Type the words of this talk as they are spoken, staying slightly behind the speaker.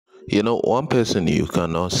You know, one person you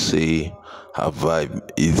cannot say her vibe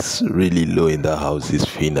is really low in the house is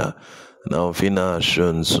Phyna. Now, Phyna has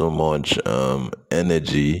shown so much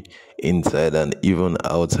energy inside and even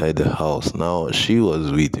outside the house. Now, she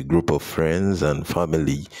was with a group of friends and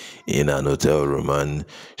family in an hotel room, and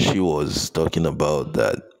she was talking about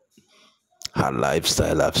that her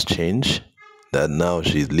lifestyle has changed, that now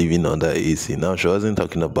she's living under AC. Now she wasn't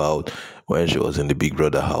talking about when she was in the Big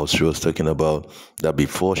Brother house. She was talking about that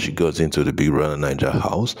before she got into the Big Brother Niger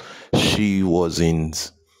house, she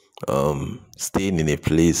wasn't staying in a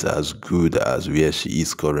place as good as where she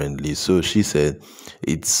is currently. So she said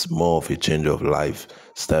it's more of a change of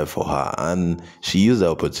lifestyle for her. And she used the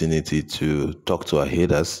opportunity to talk to her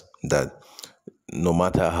haters that no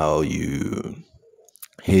matter how you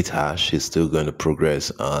hate her, she's still going to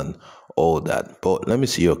progress and all that. But let me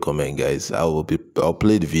see your comment, guys. I'll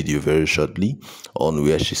play the video very shortly on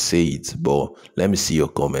where she says, but let me see your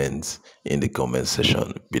comments in the comment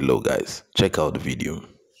section below, guys. Check out the video.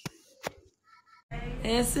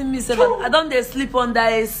 See me, I don't they sleep under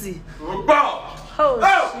AC. Oh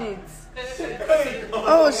shit.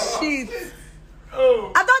 Oh shit.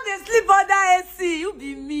 I don't they sleep under AC. You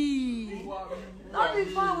be me. Not the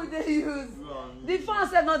fan with the use. The fan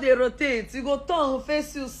said not they rotate. You go turn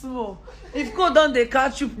face you small. If cold don't they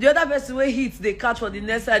catch you, the other person will hit they catch for the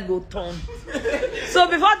next side go turn. So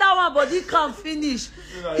before that one body can't finish,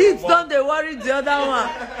 hit don't they worry the other one.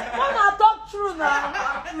 When I talk true now.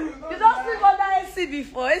 You don't sleep under AC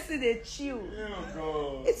before. AC they chill.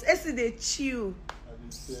 It's AC they chill.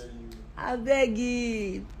 I beg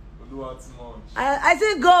you. I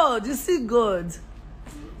say God. You see God.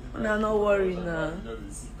 No, not worry now.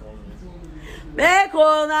 Make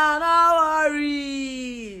una no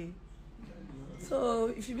worry. So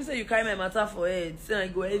if you be say you carry my matter for head, say I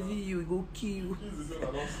go heavy you, he go kill you.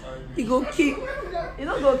 He go kill. You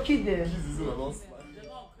don't go kill them.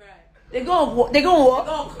 They gonna walk. They gonna walk. They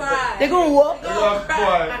gonna cry. They gonna walk. They gonna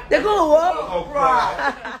cry. They gonna walk.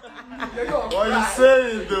 What you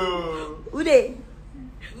saying though? Who they?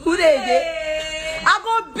 Who they? I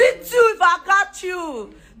go beat you if I catch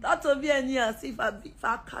you. That will be any as if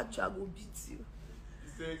I catch you, I go beat you.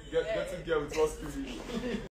 You say get to get with us.